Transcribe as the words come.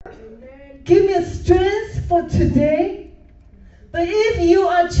give me strength for today. But if you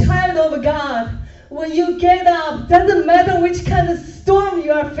are a child of God, when you get up, doesn't matter which kind of storm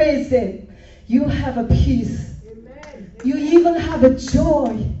you are facing, you have a peace. Amen. You even have a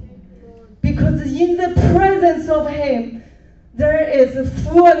joy. Because in the presence of Him, there is a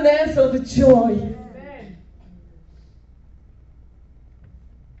fullness of joy. Amen.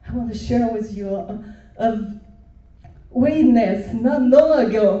 I want to share with you a witness not long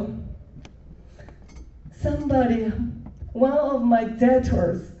ago. Somebody, one of my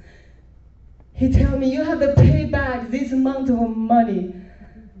debtors, he told me, you have to pay back this amount of money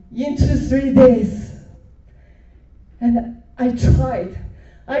in 2-3 days. And I tried.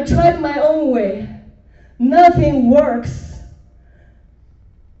 I tried my own way. Nothing works.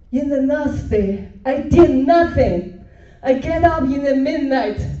 In the last day, I did nothing. I get up in the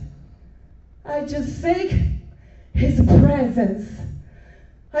midnight. I just seek His presence.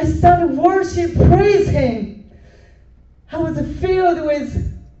 I started worship, praise Him. I was filled with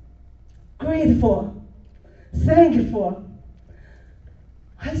grateful, thankful.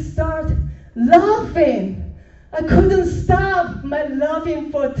 I started laughing. I couldn't stop my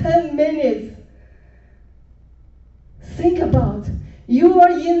laughing for 10 minutes. Think about, you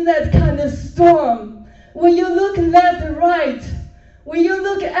are in that kind of storm. When you look left and right, when you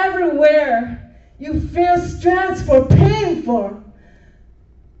look everywhere, you feel stressful, painful.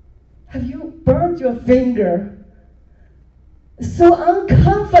 Have you burned your finger? So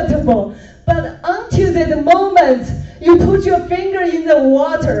uncomfortable. But until that moment, you put your finger in the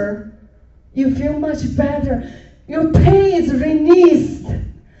water, you feel much better. Your pain is released.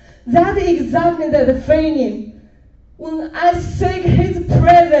 That's exactly that feeling. When I seek His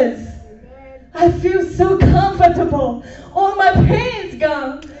presence, I feel so comfortable. All my pain is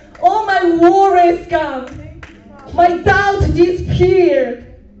gone. All my worry is gone. My doubt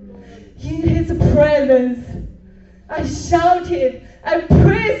disappeared. In His presence, I shouted, I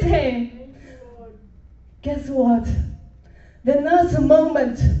praised Him. Guess what? The next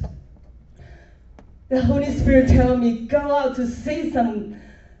moment, the Holy Spirit told me, go out to see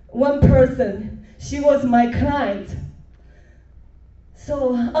one person. She was my client.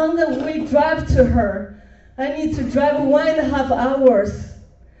 So on the way drive to her, I need to drive 1.5 hours.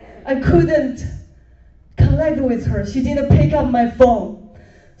 I couldn't connect with her. She didn't pick up my phone.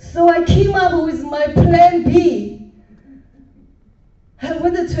 So I came up with my plan B. I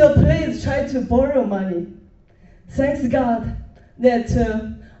went to a place, tried to borrow money. Thanks God that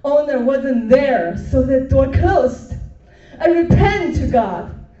owner wasn't there, so the door closed. I repent to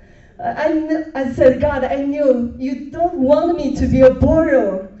God. I said, God, I knew you don't want me to be a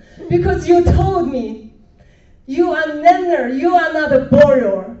borrower because you told me you are a lender, you are not a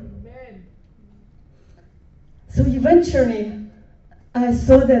borrower. Amen. So eventually, I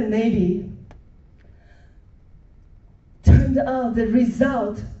saw that lady. Turned out the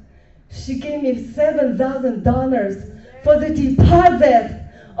result, she gave me $7,000 for the deposit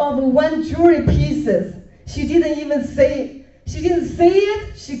of 1 jewelry pieces. She didn't even say it. She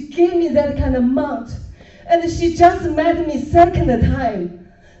gave me that kind of amount. And she just met me second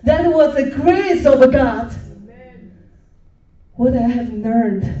time. That was the grace of God. Amen. What I have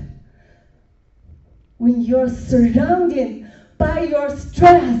learned, when you're surrounded by your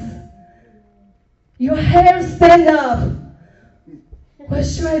stress, your hair stand up. What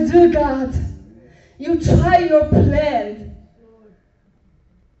should I do, God? You try your plan.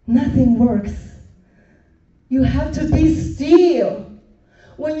 Nothing works. You have to be still.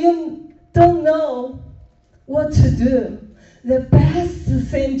 When you don't know what to do, the best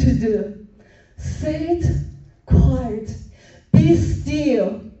thing to do, sit quiet, be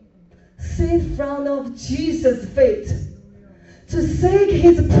still, sit in front of Jesus' feet, to seek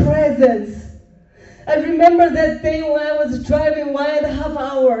His presence. I remember that day when I was driving 1.5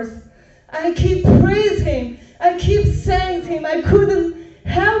 hours. I keep praising Him. I keep thanking Him. I couldn't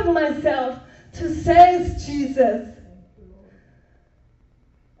help myself to thank Jesus.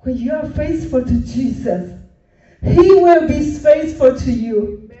 When you are faithful to Jesus, He will be faithful to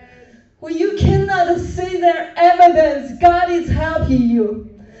you. When you cannot see the evidence, God is helping you.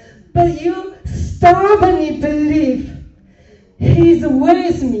 But you stubbornly believe He is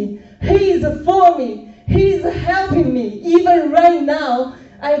with me. He is for me. He is helping me. Even right now,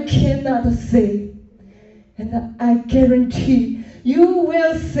 I cannot see. And I guarantee you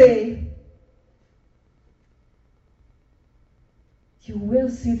will see. You will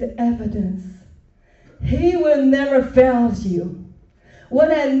see the evidence. He will never fail you.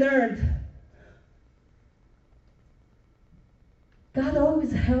 What I learned, God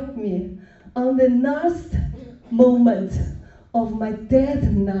always helped me on the last moment of my death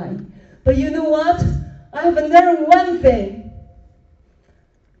night, But you know what? I have learned one thing.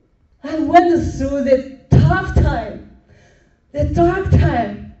 I went through the tough time, the dark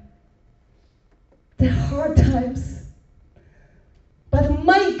time, the hard times. But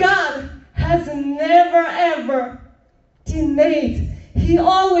my God has never ever delayed. He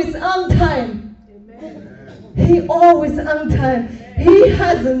always on time. Amen. He always on time. He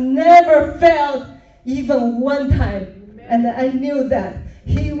has never failed even one time. Amen. And I knew that.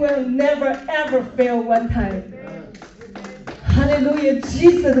 He will never ever fail one time. Amen. Hallelujah.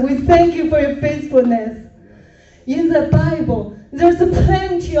 Jesus, we thank you for your faithfulness. In the Bible, there's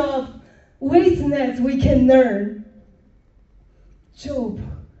plenty of witness we can learn. Job,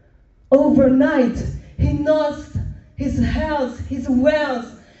 overnight, he lost his health, his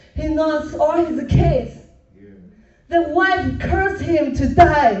wealth. He lost all his kids. Yeah. The wife cursed him to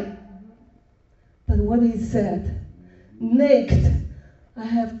die. But what he said, naked I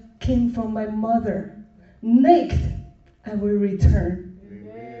have came from my mother. Naked I will return.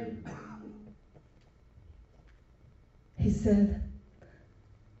 Amen. He said,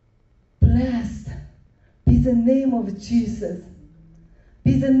 blessed be the name of Jesus.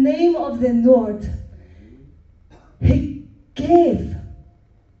 Be the name of the Lord. He gave.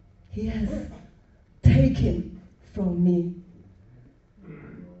 He has taken from me.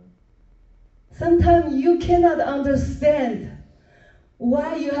 Sometimes you cannot understand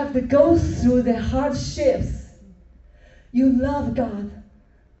why you have to go through the hardships. You love God,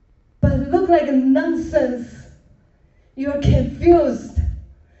 but it looks like nonsense. You're confused.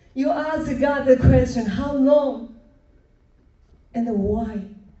 You ask God the question, how long and why?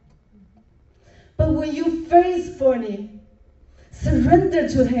 But when you faithfully surrender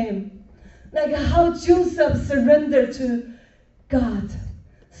to Him, like how Joseph surrendered to God,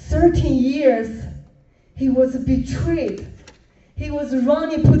 13 years he was betrayed. He was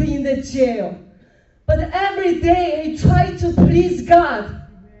wrongly put in the jail. But every day he tried to please God.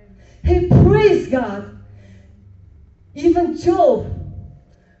 He praised God. Even Job,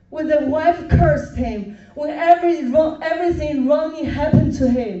 when the wife cursed him, when everything wrongly happened to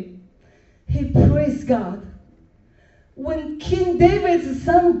him, he praised God. When King David's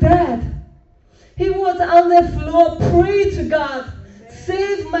son died, he was on the floor praying to God,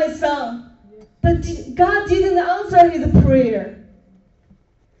 save my son. But God didn't answer his prayer.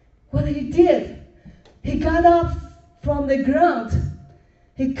 What he did, he got up from the ground.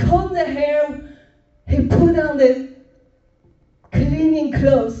 He combed the hair. He put on the cleaning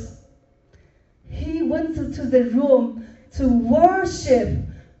clothes. He went to the room to worship,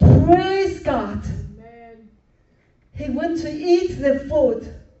 praise God. Amen. He went to eat the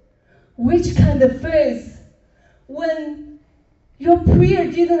food. Which kind of faith? When your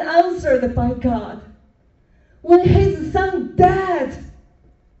prayer didn't answered by God. When his son died,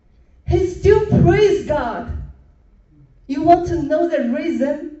 he still praised God. You want to know the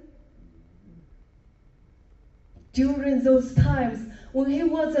reason? During those times, when he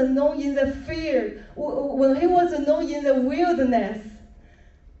was alone in the field, when he was alone in the wilderness,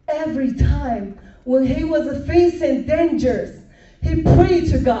 every time when he was facing dangers, he prayed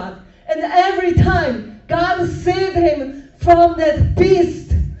to God. And every time, God saved him from that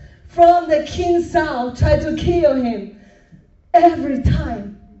beast, from the King Saul, tried to kill him. Every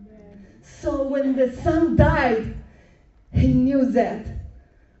time. So when the son died, he knew that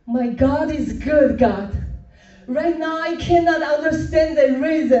my God is good God. Right now I cannot understand the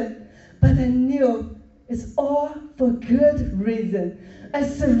reason, but I knew it's all for good reason. I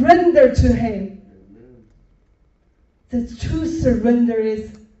surrender to Him. The true surrender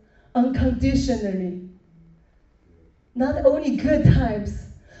is unconditionally. Not only good times,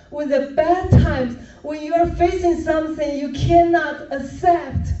 when the bad times, when you are facing something you cannot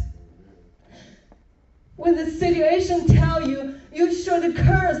accept. When the situation tells you, you should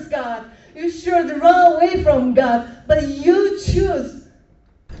curse God, you should run away from God, but you choose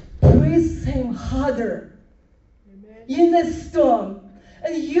praise Him harder. Amen. In the storm.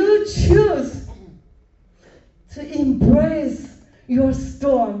 And you choose to embrace your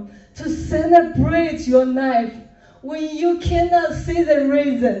storm, to celebrate your life when you cannot see the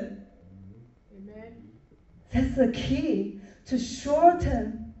reason. Amen. That's the key to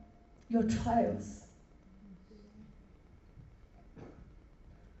shorten your trials.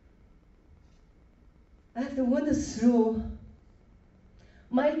 I have went through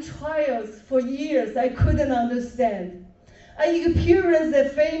my trials for years. I couldn't understand. I experienced the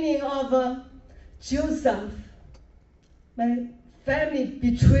failing of Joseph. My family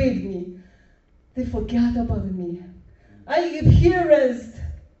betrayed me. They forgot about me. I experienced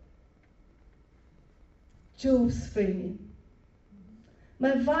Job's failing.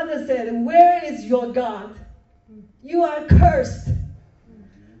 My father said, where is your God? You are cursed.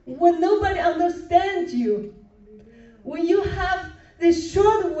 When nobody understands you, when you have the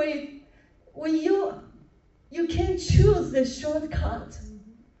short way, when you can choose the shortcut.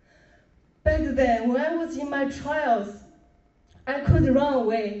 Back then, when I was in my trials, I could run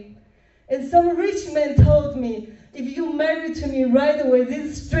away. And some rich man told me, if you marry to me right away,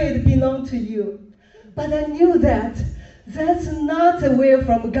 this street belongs to you. But I knew that that's not the way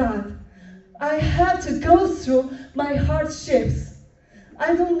from God. I had to go through my hardships.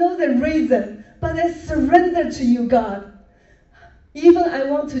 I don't know the reason, but I surrender to you, God. Even I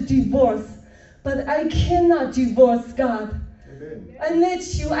want to divorce, but I cannot divorce, God. Amen. I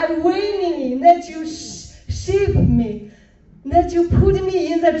let you, I'm waiting, let you shape me, let you put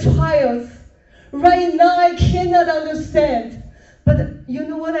me in the trials. Right now, I cannot understand. But you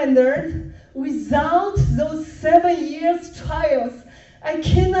know what I learned? Without those 7 years trials, I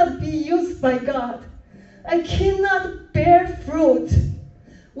cannot be used by God. I cannot bear fruit.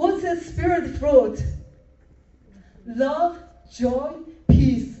 What's the spirit fruit? Love, joy,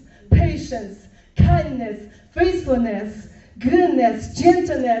 peace, patience, kindness, faithfulness, goodness,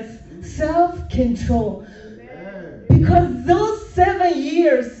 gentleness, self-control. Because those 7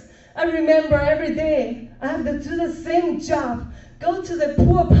 years, I remember every day I have to do the same job, go to the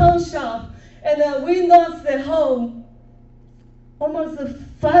poor pawn shop, and we lost the home. Almost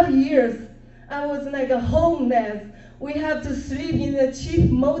 5 years, I was like a homeless. We have to sleep in a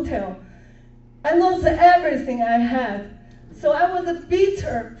cheap motel. I lost everything I had. So I was a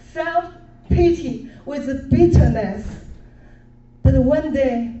bitter, self-pity with bitterness. But one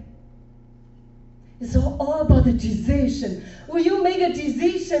day, it's all about the decision. When you make a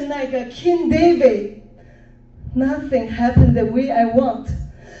decision like a King David, nothing happened the way I want.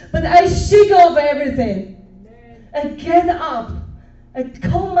 But I shake off everything. I get up. I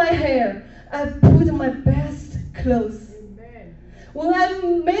comb my hair. I put my best clothes. When I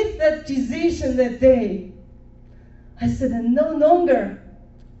made that decision that day, I said, no longer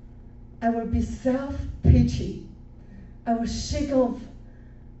I will be self-pity. I will shake off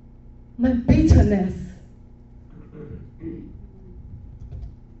my bitterness. Amen.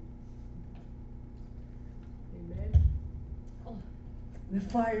 Oh, the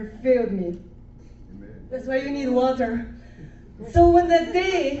fire filled me. Amen. That's why you need water. So when that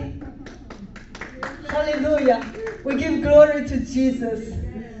day, hallelujah, we give glory to Jesus.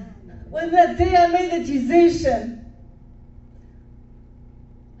 When that day I made a decision,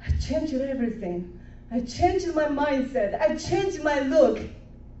 I changed everything. I changed my mindset. I changed my look.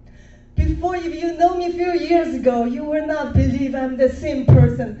 Before, if you know me a few years ago, you will not believe I'm the same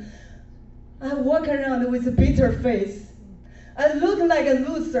person. I walk around with a bitter face. I look like a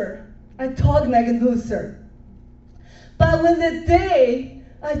loser. I talk like a loser. But when the day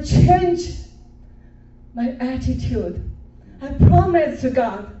I changed my attitude, I promise to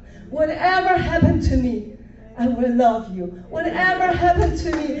God, whatever happened to me, I will love you. Whatever happened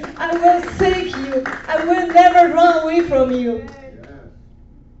to me, I will seek you. I will never run away from you.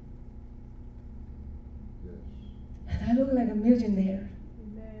 I look like a millionaire.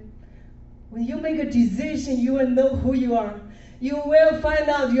 Amen. When you make a decision, you will know who you are. You will find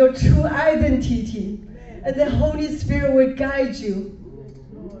out your true identity. Amen. And the Holy Spirit will guide you.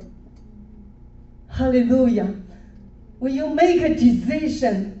 Yes, hallelujah. When you make a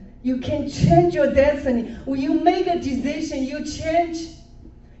decision, you can change your destiny. When you make a decision, you change,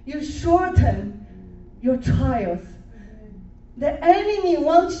 you shorten your trials. The enemy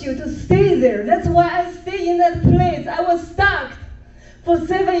wants you to stay there. That's why I stay in that place. I was stuck for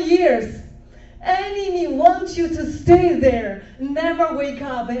 7 years. Enemy wants you to stay there, never wake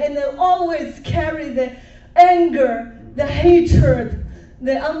up, and always carry the anger, the hatred,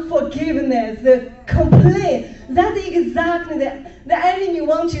 the unforgiveness, the complaint. That's exactly the enemy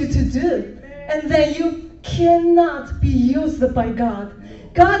wants you to do. And then you cannot be used by God.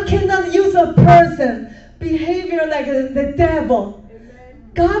 God cannot use a person behavior like the devil.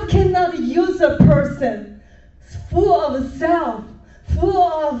 Amen. God cannot use a person full of self, full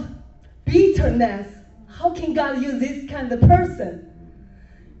of bitterness. How can God use this kind of person?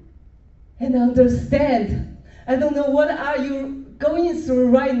 And understand, I don't know what are you going through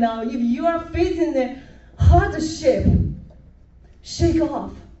right now. If you are facing a hardship, shake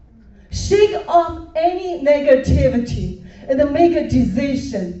off. Shake off any negativity and make a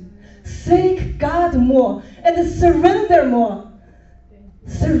decision. Seek God more and surrender more.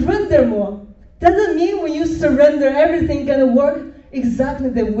 Surrender more. Doesn't mean when you surrender, everything gonna work exactly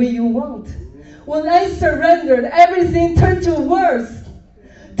the way you want. When I surrendered, everything turned to worse.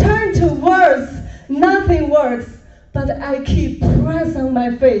 Turned to worse. Nothing works. but I keep press on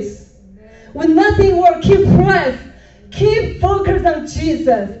my face. When nothing works, keep press. Keep focus on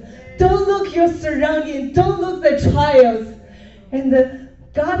Jesus. Don't look your surroundings. Don't look the trials. And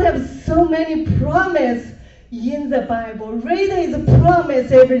God has so many promises in the Bible. Read His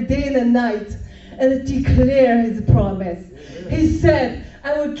promise every day and night and declare His promise. He said,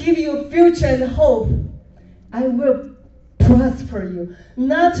 I will give you a future and hope. I will prosper you,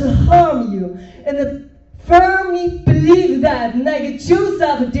 not to harm you. And firmly believe that, like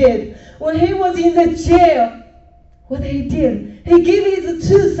Joseph did when he was in the jail. What he did, he gave his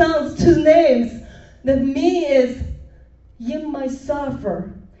two sons two names. The meaning is, in my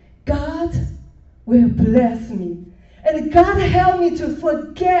suffer, God will bless me. And God helped me to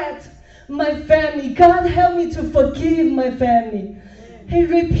forget my family. God helped me to forgive my family. He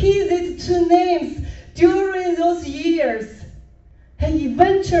repeated two names during those years. And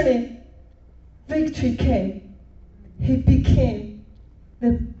eventually, victory came. He became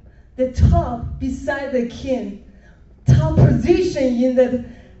the top beside the king. Top position in the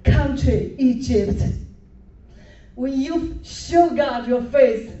country, Egypt. When you show God your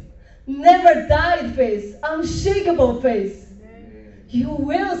faith, never died faith, unshakable faith, you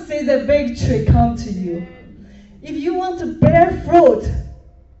will see the victory come to you. If you want to bear fruit,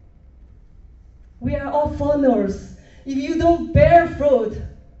 we are all foreigners. If you don't bear fruit,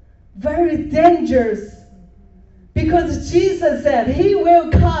 very dangerous. Because Jesus said He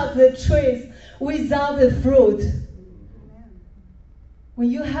will cut the trees without the fruit. When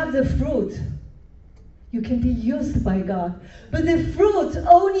you have the fruit, you can be used by God. But the fruit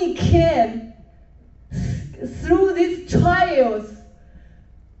only came through these trials.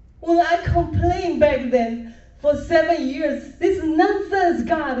 When I complained back then for 7 years, this nonsense,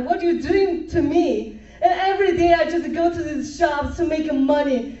 God, what are you doing to me? And every day I just go to these shops to make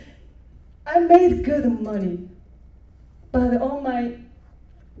money. I made good money. But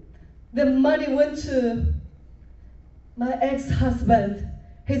the money went to my ex-husband,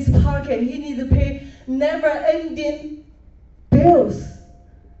 his pocket. He needed to pay never-ending bills.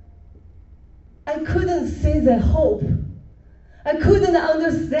 I couldn't see the hope. I couldn't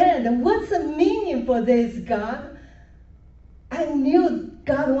understand what's the meaning for this, God. I knew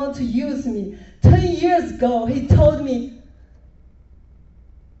God wanted to use me. 10 years ago, He told me,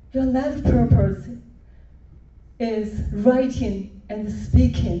 your life purpose is writing and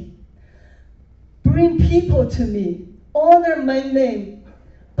speaking. Bring people to me. Honor my name,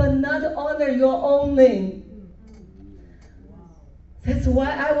 but not honor your own name. That's why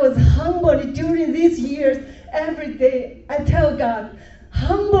I was humble during these years. Every day I tell God,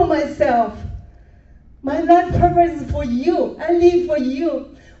 humble myself. My life purpose is for you. I live for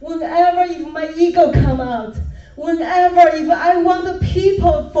you. Whenever if my ego come out, whenever if I want the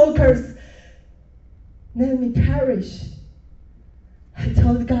people focus, let me perish. I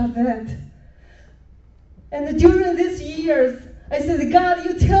told God that. And during these years, I said, God,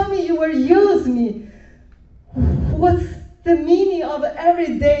 you tell me you will use me. What's the meaning of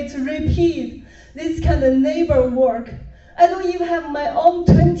every day to repeat this kind of neighbor work? I don't even have my own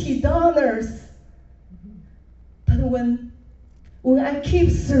 $20. But when I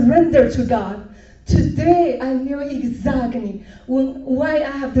keep surrender to God, today I know exactly why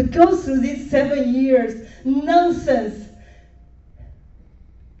I have to go through these 7 years nonsense.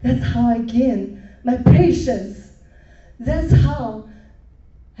 That's how I gain my patience. That's how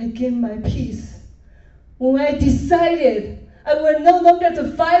I gain my peace. When I decided I will no longer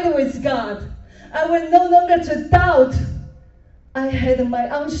to fight with God, I will no longer to doubt, I had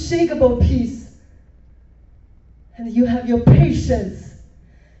my unshakable peace. And you have your patience.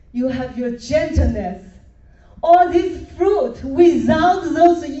 You have your gentleness. All this fruit, without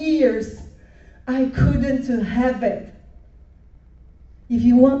those years, I couldn't have it. If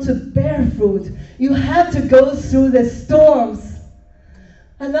you want to bear fruit, you have to go through the storms.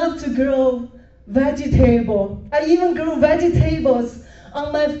 I love to grow vegetable. I even grew vegetables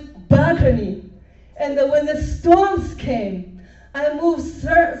on my balcony. And when the storms came, I moved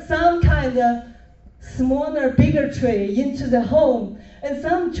some kind of smaller, bigger tree into the home. And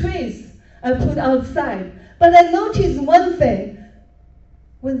some trees I put outside. But I noticed one thing.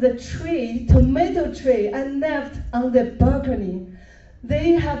 When the tree, tomato tree, I left on the balcony,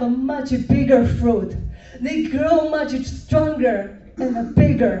 they have a much bigger fruit. They grow much stronger and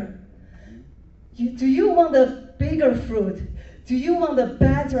bigger. Do you want a bigger fruit? Do you want a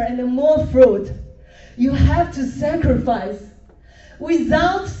better and more fruit? You have to sacrifice.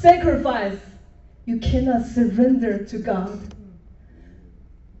 Without sacrifice, you cannot surrender to God.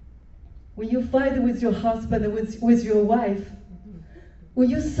 When you fight with your husband, with your wife, when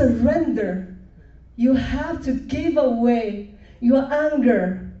you surrender, You have to give away your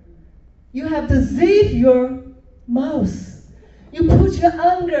anger. You have to zip your mouth. You put your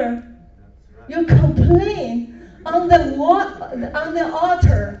anger, your complaint on the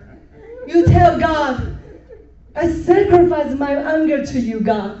altar. You tell God, I sacrifice my anger to you,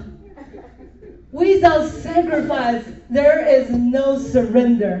 God. Without sacrifice, there is no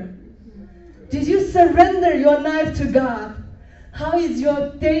surrender. Did you surrender your life to God? How is your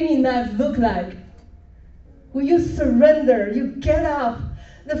daily life look like? When you surrender, you get up.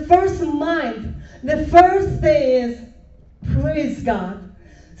 The first thing is praise God.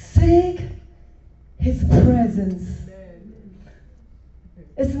 Seek His presence.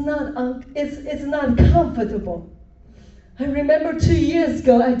 It's not comfortable. I remember 2 years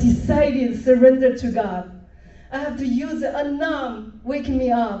ago, I decided to surrender to God. I have to use an alarm, wake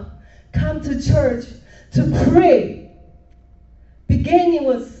me up, come to church to pray. Beginning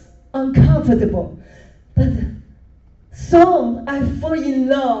was uncomfortable, but soon I fall in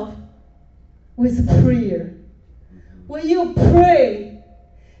love with prayer. When you pray,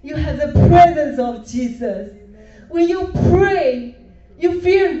 you have the presence of Jesus. When you pray, you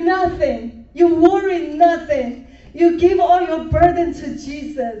fear nothing. You worry nothing. You give all your burden to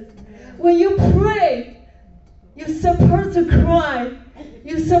Jesus. When you pray, you're supposed to cry.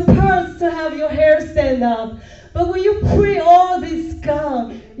 You're supposed to have your hair stand up. But when you pray, all this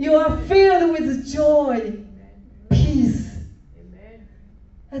gone. You are filled with joy, peace.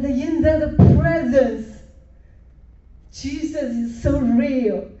 And in that presence, Jesus is so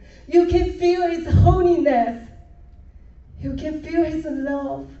real. You can feel His holiness. You can feel His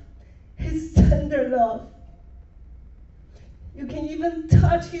love, His tender love. You can even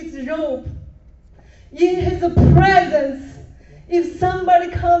touch His robe. In His presence, if somebody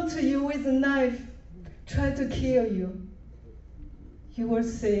comes to you with a knife, try to kill you, you will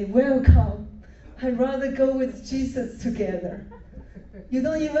say, welcome. I'd rather go with Jesus together. You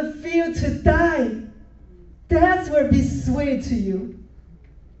don't even feel to die. Death will be sweet to you.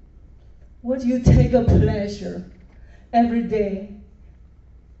 Would you take a pleasure every day?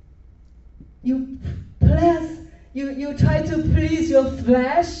 You try to please your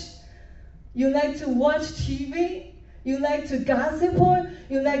flesh. You like to watch TV. You like to gossip.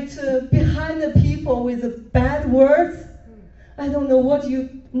 You like to behind the people with bad words. I don't know what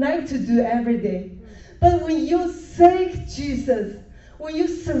you like to do every day. But when you seek Jesus, when you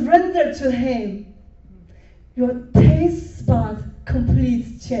surrender to Him, your taste spot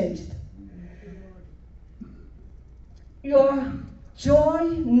completely changed. Your joy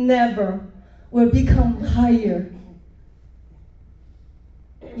never will become higher.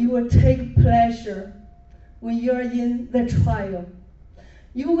 You will take pleasure when you're in the trial.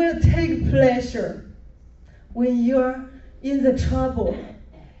 You will take pleasure when you're in the trouble.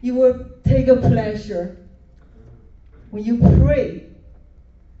 You will take a pleasure when you pray.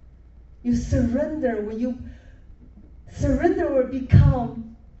 You surrender. When you surrender will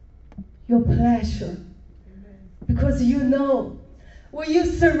become your pleasure. Because you know, when you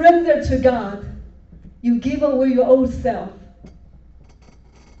surrender to God, you give away your old self.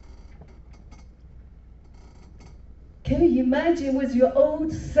 Can you imagine with your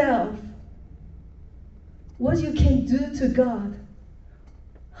old self what you can do to God?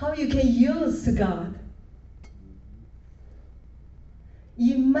 How you can use to God?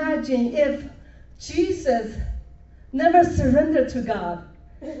 Imagine if Jesus never surrendered to God.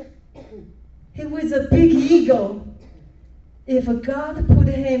 He was a big ego. If God put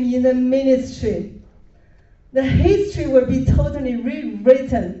him in the ministry, the history will be totally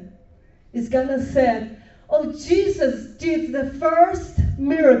rewritten. It's gonna say, oh, Jesus did the first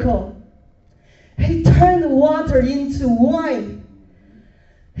miracle. He turned water into wine.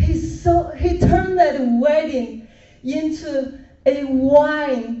 He turned that wedding into a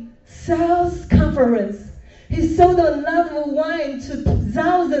wine sales conference. He sold a lot of wine to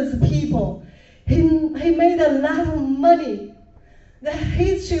thousands of people. He made a lot of money. The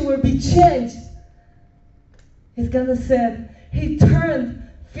history will be changed. It's gonna say he turned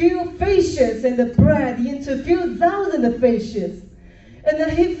few fishes and the bread into few thousand fishes, and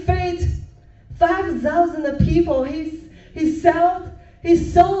then he fed 5,000 people. He sold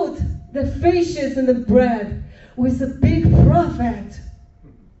the fishes and the bread with a big profit.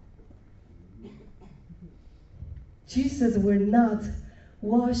 Jesus will not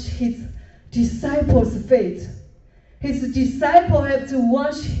wash his disciples' feet. His disciples have to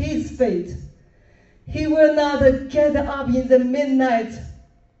wash his feet. He will not get up in the midnight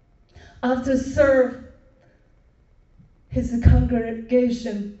after serve his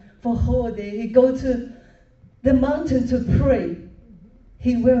congregation for whole day. He go to the mountain to pray.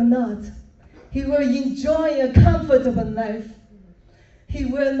 He will not. He will enjoy a comfortable life. He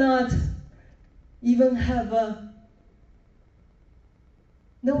will not even have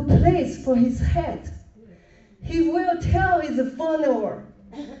no place for his head. He will tell his follower,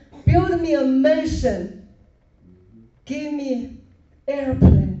 build me a mansion, give me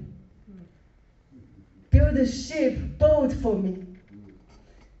airplane, build a ship, boat for me.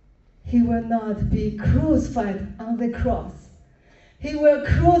 He will not be crucified on the cross. He will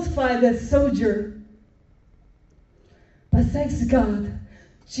crucify the soldier. But thanks God,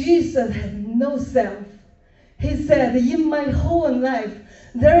 Jesus had no self. He said, in my whole life,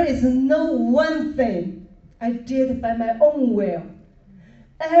 there is no one thing I did by my own will.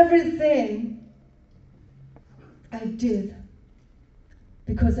 Everything I did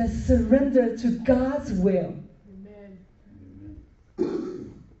because I surrendered to God's will.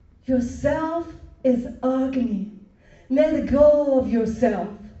 Amen. Yourself is ugly. Let go of yourself.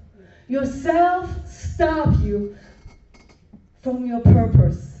 Yourself stop you from your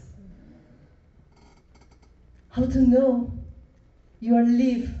purpose. How to know you are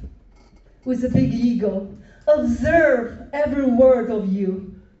live with a big ego. Observe every word of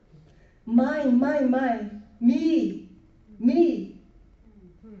you. Mine, me.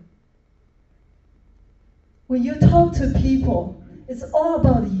 When you talk to people, it's all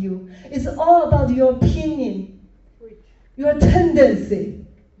about you. It's all about your opinion, your tendency.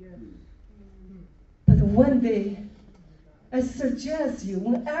 But one day, I suggest you,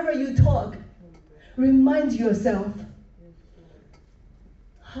 whenever you talk, remind yourself,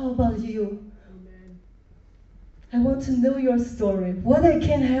 how about you? I want to know your story, what I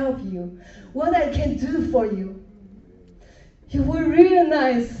can help you, what I can do for you. You will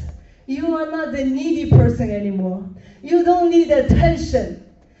realize you are not the needy person anymore. You don't need attention.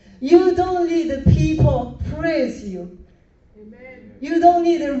 You don't need the people praise you. Amen. You don't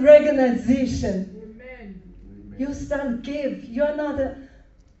need a recognition. Amen. You start give. You're not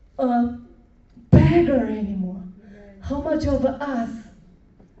a beggar anymore. Amen. How much of us,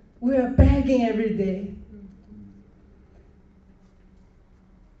 we are begging every day.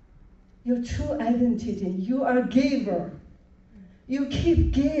 Your true identity, you are a giver. You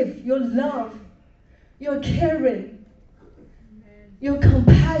give your love, your caring, your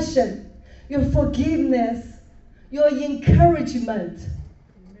compassion, your forgiveness, your encouragement.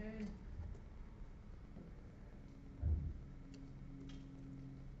 Amen.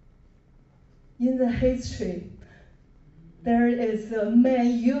 In the history, there is a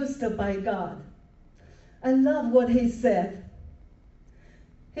man used by God. I love what he said.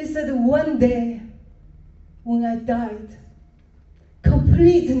 He said, one day when I died,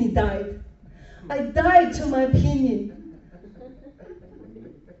 completely died, I died to my opinion.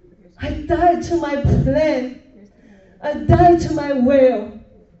 I died to my plan. I died to my will.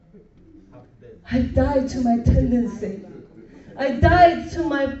 I died to my tendency. I died to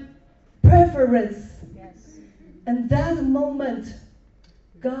my preference. And that moment,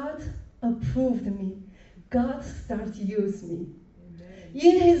 God approved me. God started to use me.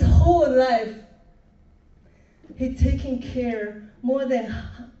 In his whole life, he taking care more than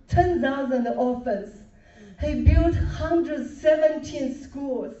 10,000 orphans. He built 117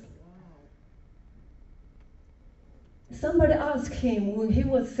 schools. Somebody asked him when he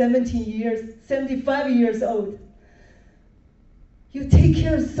was 75 years old, you take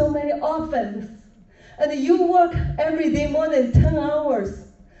care of so many orphans, and you work every day more than 10 hours.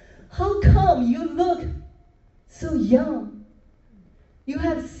 How come you look so young? You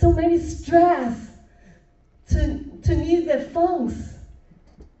have so many stress to need the funds.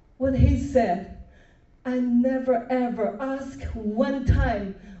 What he said, I never ever ask one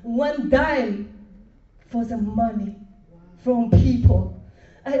dime for the money from people.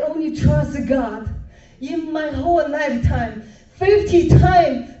 I only trust God. In my whole lifetime,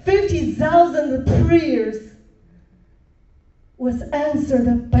 50,000 prayers was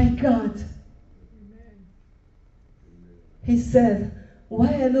answered by God. He said,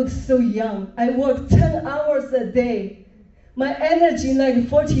 why I look so young? I work 10 hours a day. My energy like a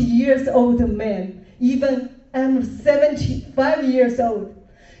 40 years old man. Even I'm 75 years old.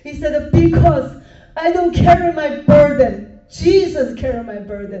 He said, because I don't carry my burden. Jesus carry my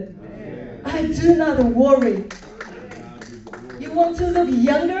burden. Amen. I do not worry. You want to look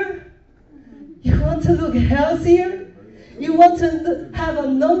younger? You want to look healthier? You want to have a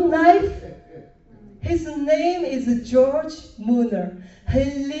long life? His name is George Mueller.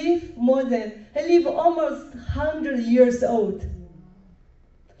 He lived almost 100 years old.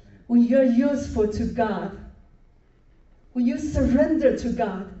 When you're useful to God, when you surrender to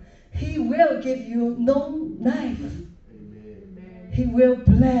God, He will give you long life. Amen. He will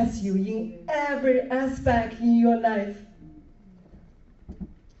bless you in every aspect in your life.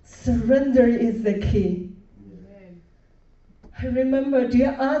 Surrender is the key. I remember the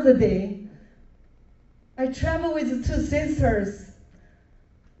other day, I traveled with two sisters.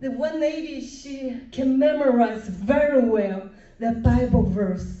 The one lady, she can memorize very well the Bible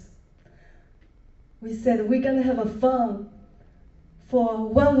verse. We said we're going to have a fun for a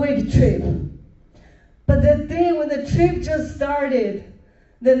 1-week trip. But the day when the trip just started,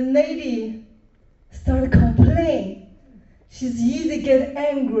 the lady started complaining. She's easy to get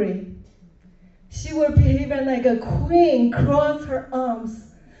angry. She was behaving like a queen, cross her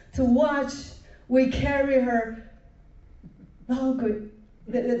arms to watch we carry her luggage,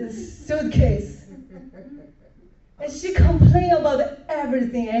 the suitcase. And she complained about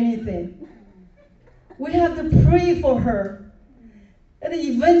everything, anything. We have to pray for her. And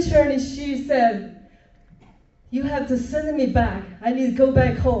eventually she said, you have to send me back. I need to go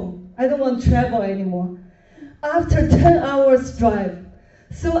back home. I don't want to travel anymore. After 10 hours drive,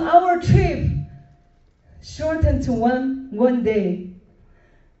 so our trip shortened to one day.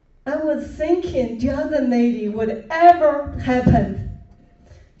 I was thinking the other lady, whatever happened,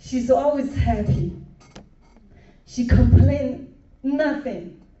 she's always happy. She complained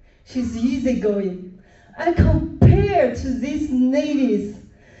nothing. She's easygoing. I compared to these ladies.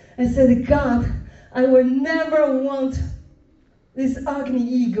 I said, God, I will never want this ugly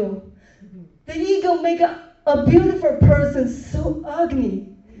ego. The ego makes a beautiful person so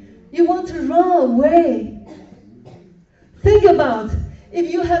ugly. You want to run away. Think about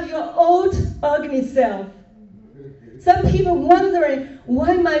if you have your old ugly self. Some people wondering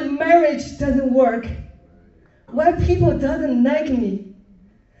why my marriage doesn't work. Why people doesn't like me.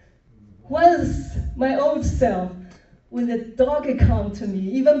 Once my old self, when the dog come to me,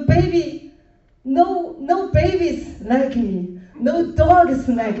 even baby, no babies like me. No dogs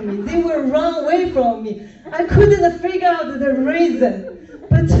like me. They will run away from me. I couldn't figure out the reason.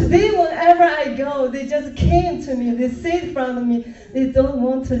 But today, whenever I go, they just came to me. They sit in front of me. They don't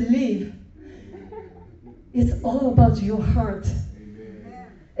want to leave. It's all about your heart.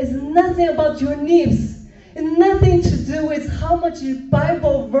 It's nothing about your lips. It's nothing to do with how much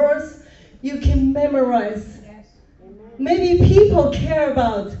Bible verse you can memorize. Maybe people care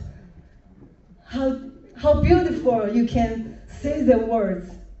about how beautiful you can say the words,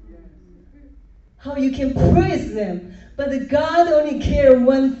 how you can praise them. But God only cares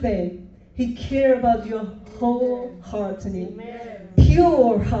one thing. He cares about your whole heart,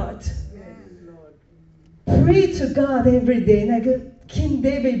 pure heart. Pray to God every day, like King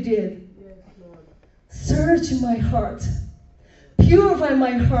David did. Search my heart. Purify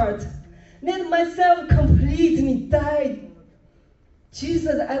my heart. Let myself completely die.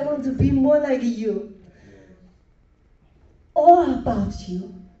 Jesus, I want to be more like you. All about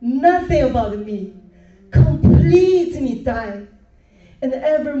you. Nothing about me. Completely die. And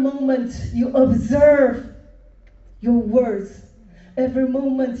every moment you observe your words. Every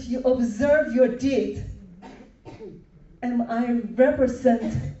moment you observe your deed. Am I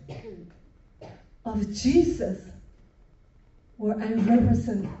represent of Jesus? Or I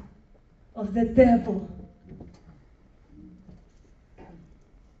represent of the devil?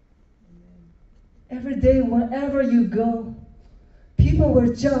 Every day, wherever you go, people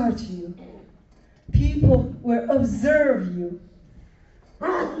will judge you. People will observe you.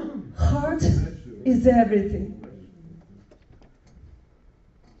 Heart is everything.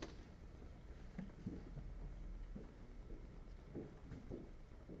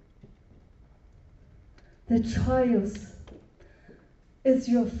 The trials is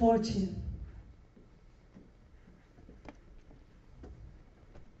your fortune.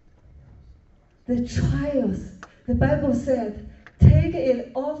 The trials, the Bible said, take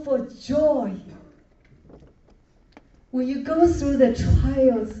it all for joy. When you go through the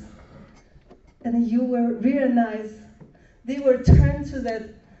trials, and you will realize they will turn to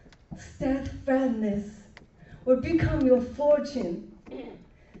that steadfastness, will become your fortune.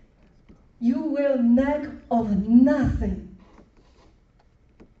 You will lack of nothing.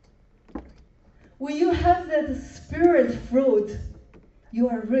 When you have that spirit fruit, you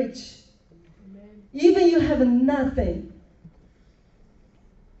are rich. Even you have nothing,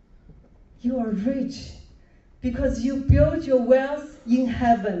 you are rich because you build your wealth in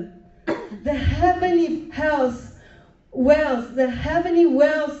heaven. The heavenly house, wealth, the heavenly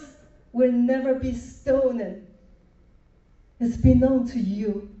wealth will never be stolen. It's belong to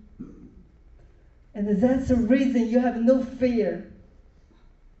you. And that's the reason you have no fear.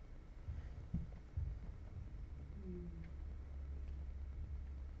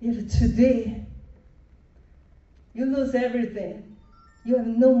 If today you lose everything, You have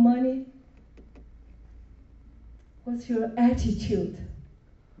no money? What's your attitude?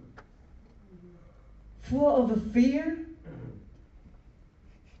 Full of fear?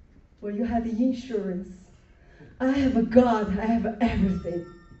 Well, you have the insurance. I have a God. I have everything.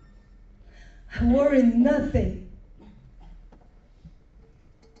 I worry nothing.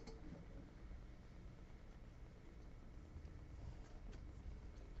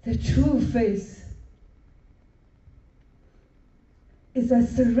 The true faith is a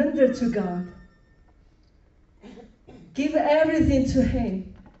surrender to God. Give everything to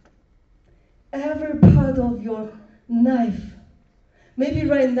Him. Every part of your life. Maybe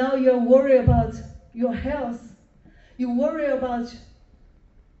right now you're worried about your health. You worry about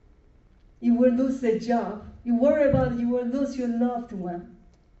you will lose a job. You worry about you will lose your loved one.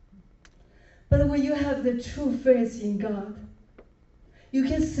 But when you have the true faith in God, you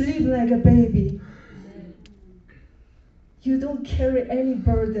can sleep like a baby. You don't carry any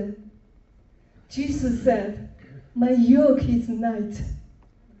burden. Jesus said, my yoke is light.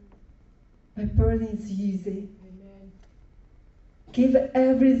 My burden is easy. Amen. Give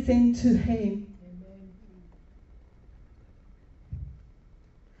everything to Him. Amen.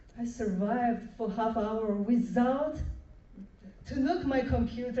 I survived for half an hour without to look my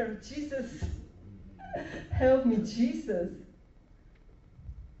computer. Jesus, help me, Jesus.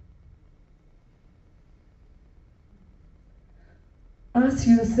 Ask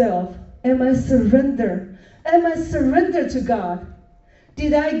yourself, am I surrendered? Am I surrendered to God?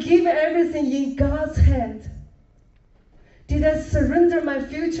 Did I give everything in God's hand? Did I surrender my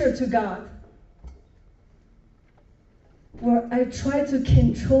future to God? Or I try to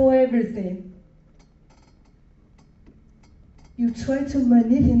control everything? You try to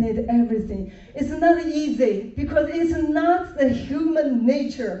manipulate everything. It's not easy because it's not the human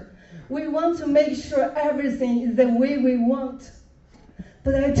nature. We want to make sure everything is the way we want.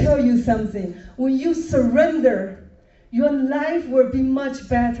 But I tell you something, when you surrender, your life will be much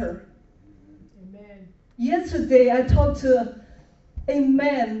better. Amen. Yesterday, I talked to a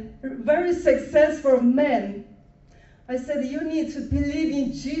man, a very successful man. I said, you need to believe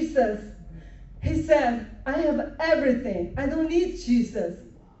in Jesus. He said, I have everything. I don't need Jesus.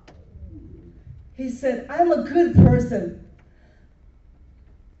 He said, I'm a good person.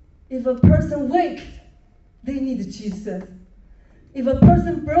 If a person weak, they need Jesus. If a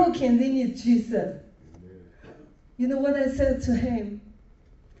person broken, they need Jesus. You know what I said to him?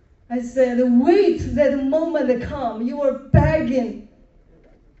 I said, wait that moment come. You are begging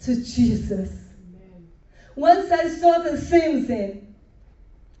to Jesus. Amen. Once I saw the same thing.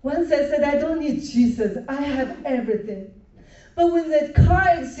 Once I said, I don't need Jesus. I have everything. But when the car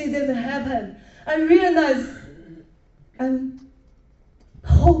accident happened, I realized I'm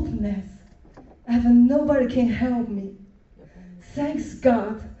hopeless. Nobody can help me. Thanks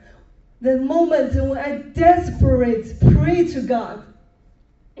God. The moment when I desperate pray to God,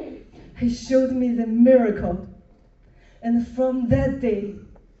 He showed me the miracle. And from that day,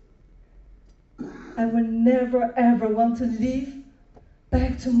 I will never ever want to live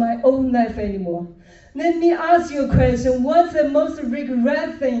back to my own life anymore. Let me ask you a question. What's the most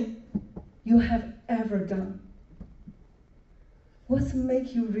regret thing you have ever done? What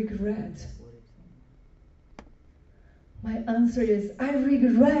makes you regret? My answer is, I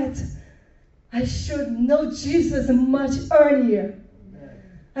regret I should know Jesus much earlier. Amen.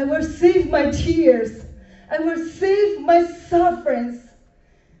 I will save my tears. I will save my sufferings.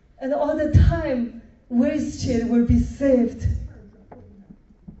 And all the time wasted will be saved.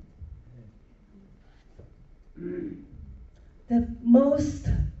 The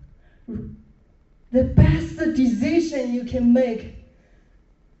best decision you can make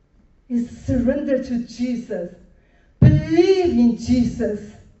is surrender to Jesus. Believe in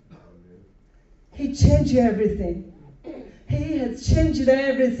Jesus. He changed everything. He has changed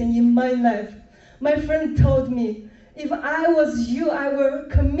everything in my life. My friend told me, if I was you, I would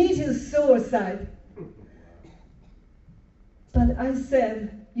commit suicide. But I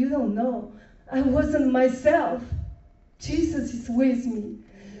said, you don't know. I wasn't myself. Jesus is with me.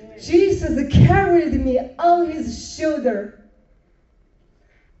 Jesus carried me on His shoulder.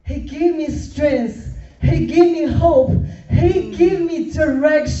 He gave me strength. He gave me hope. He gave me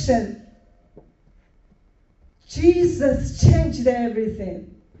direction. Jesus changed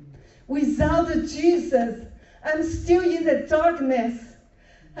everything. Without Jesus, I'm still in the darkness.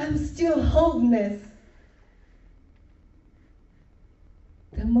 I'm still hopeless.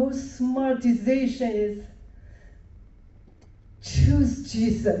 The most smart decision is choose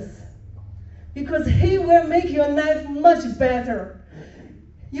Jesus. Because He will make your life much better.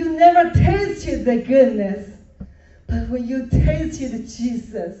 You never tasted the goodness, But when you tasted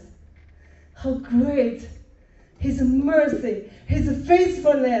Jesus, how great His mercy, His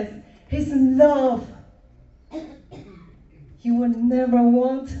faithfulness, His love, you will never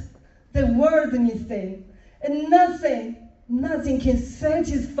want the worldly thing. And nothing can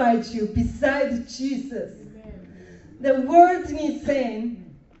satisfy you besides Jesus. The worldly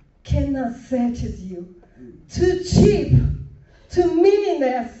thing cannot satisfy you. Too cheap, too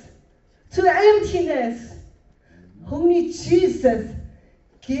meaningless, too emptiness. Only Jesus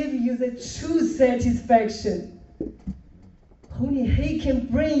gives you the true satisfaction. Only He can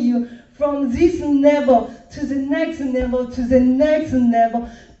bring you from this level to the next level to the next level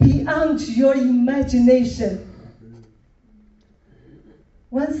beyond your imagination.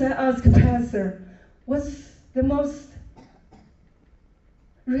 Once I asked Pastor, what's the most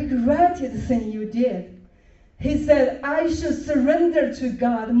regretted thing you did? He said, I should surrender to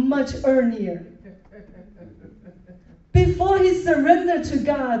God much earlier. Before he surrendered to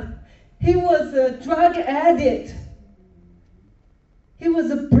God, he was a drug addict. He was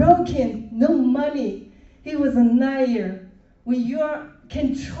broken, no money. He was a liar. When you are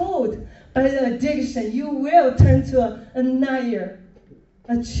controlled by the addiction, you will turn to a liar,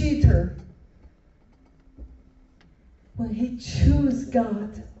 a cheater. When he chose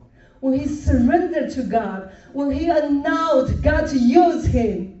God, when he surrendered to God, when he allowed God to use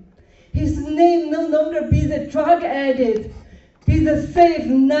him, his name no longer be the drug addict, be the safe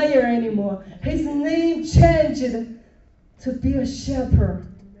liar anymore. His name changed to be a shepherd,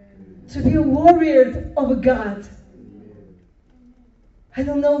 to be a warrior of God. I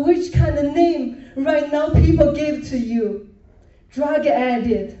don't know which kind of name right now people give to you. Drug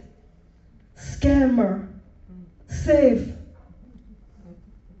addict, scammer, safe,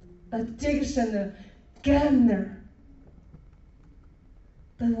 addiction, gambler.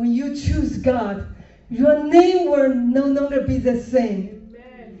 But when you choose God, your name will no longer be the same.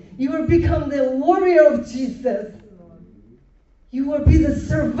 Amen. You will become the warrior of Jesus. You will be the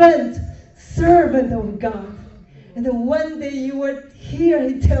servant of God. And then one day you will hear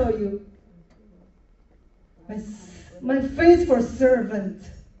He tell you, my faithful servant,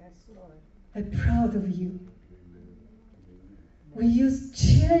 I'm proud of you. When you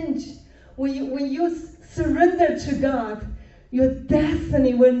change, when you surrender to God, your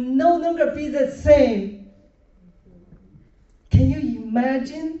destiny will no longer be the same. Can you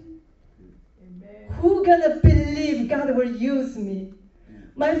imagine? Who gonna believe God will use me?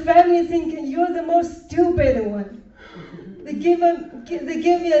 My family thinking you're the most stupid one. They give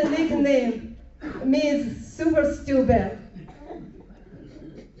me a nickname. It means super stupid.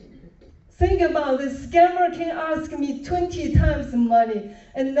 Think about it. Scammer can ask me 20 times money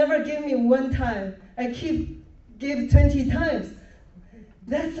and never give me one time. I give 20 times.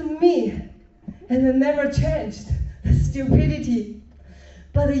 That's me. And it never changed. Stupidity.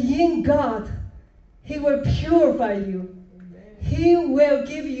 But in God, He will purify you. He will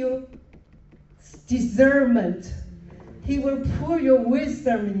give you discernment. He will pour your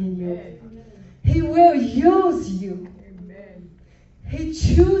wisdom in you. He will use you.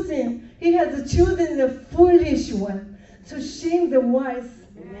 He has chosen the foolish one to shame the wise.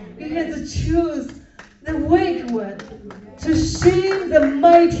 He has chosen the weak one to shame the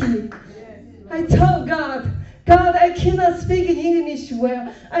mighty. I tell God, I cannot speak English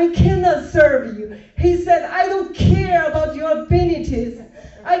well. I cannot serve you. He said, I don't care about your abilities.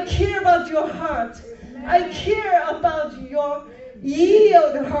 I care about your heart. I care about your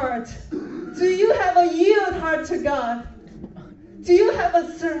yield heart. Do you have a yield heart to God? Do you have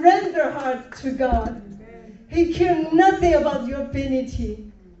a surrender heart to God? He cares nothing about your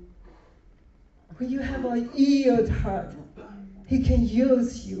ability. When you have a yield heart, He can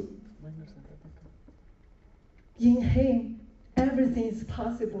use you. In Him, everything is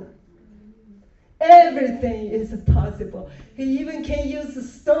possible. Everything is possible. He even can use a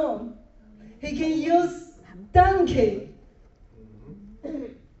stone. He can use donkey. I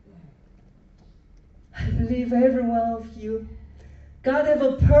believe every one of you, God have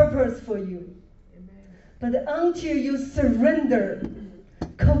a purpose for you. But until you surrender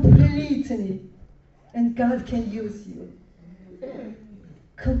completely, and God can use you.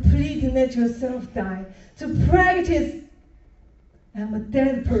 Completely let yourself die. To practice, I'm a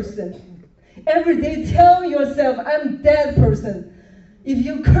dead person. Every day tell yourself, I'm a dead person. If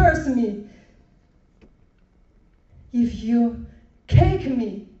you curse me, if you kick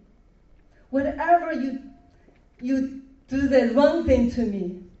me, whatever you do the wrong thing to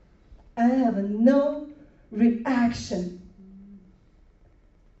me, I have no reaction.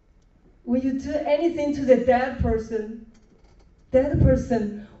 When you do anything to the dead person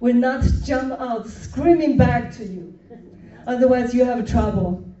will not jump out screaming back to you. Otherwise, you have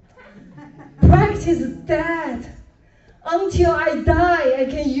trouble. Practice that. Until I die, I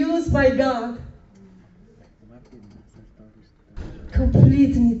can use by God.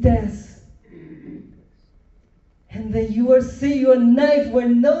 Completely death. And then you will see your life will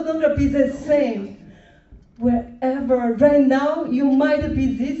no longer be the same. Wherever, right now, you might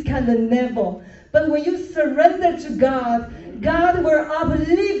be this kind of level. But when you surrender to God, God will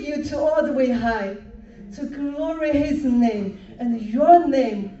uplift you to all the way high, to glory His name, and your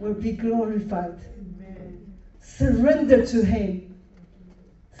name will be glorified. Amen. Surrender to Him.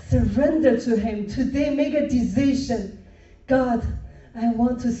 Surrender to Him. Today, make a decision. God, I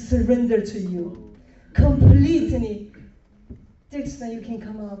want to surrender to you completely. Dixon, you can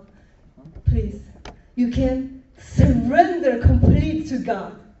come up, please. You can surrender complete to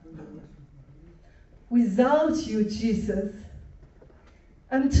God. Without you, Jesus,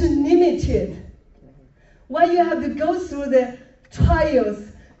 I'm too limited. Why you have to go through the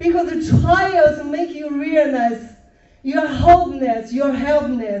trials? Because the trials make you realize you're hopeless, you're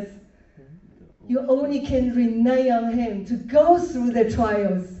helpless. You only can rely on Him to go through the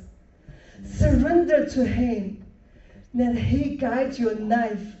trials. Surrender to Him. Let He guide your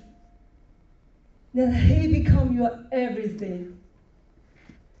life. Let He become your everything.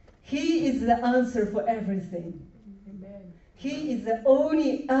 He is the answer for everything. Amen. He is the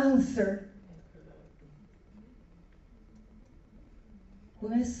only answer.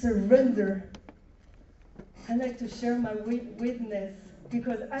 When I surrender, I like to share my witness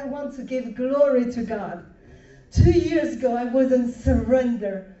because I want to give glory to God. 2 years ago, I wasn't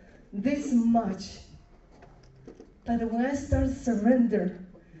surrender this much. But when I started surrender,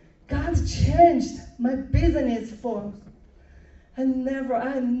 God changed my business form. I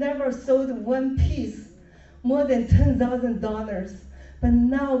never sold one piece more than $10,000. But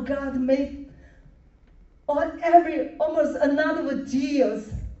now God made almost another deals.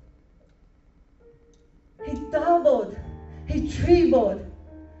 He doubled, He tripled.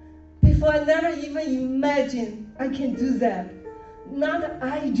 Before I never even imagined I can do that. Not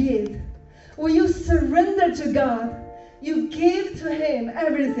I did. When you surrender to God, you give to Him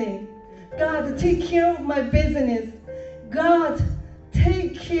everything. God, take care of my business. God,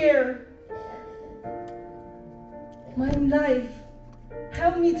 take care of my life.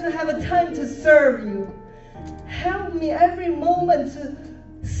 Help me to have a time to serve you. Help me every moment to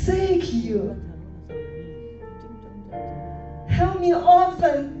seek you. Help me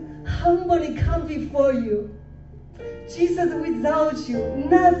often humbly come before you. Jesus, without you,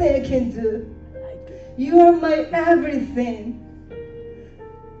 nothing I can do. You are my everything.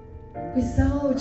 Without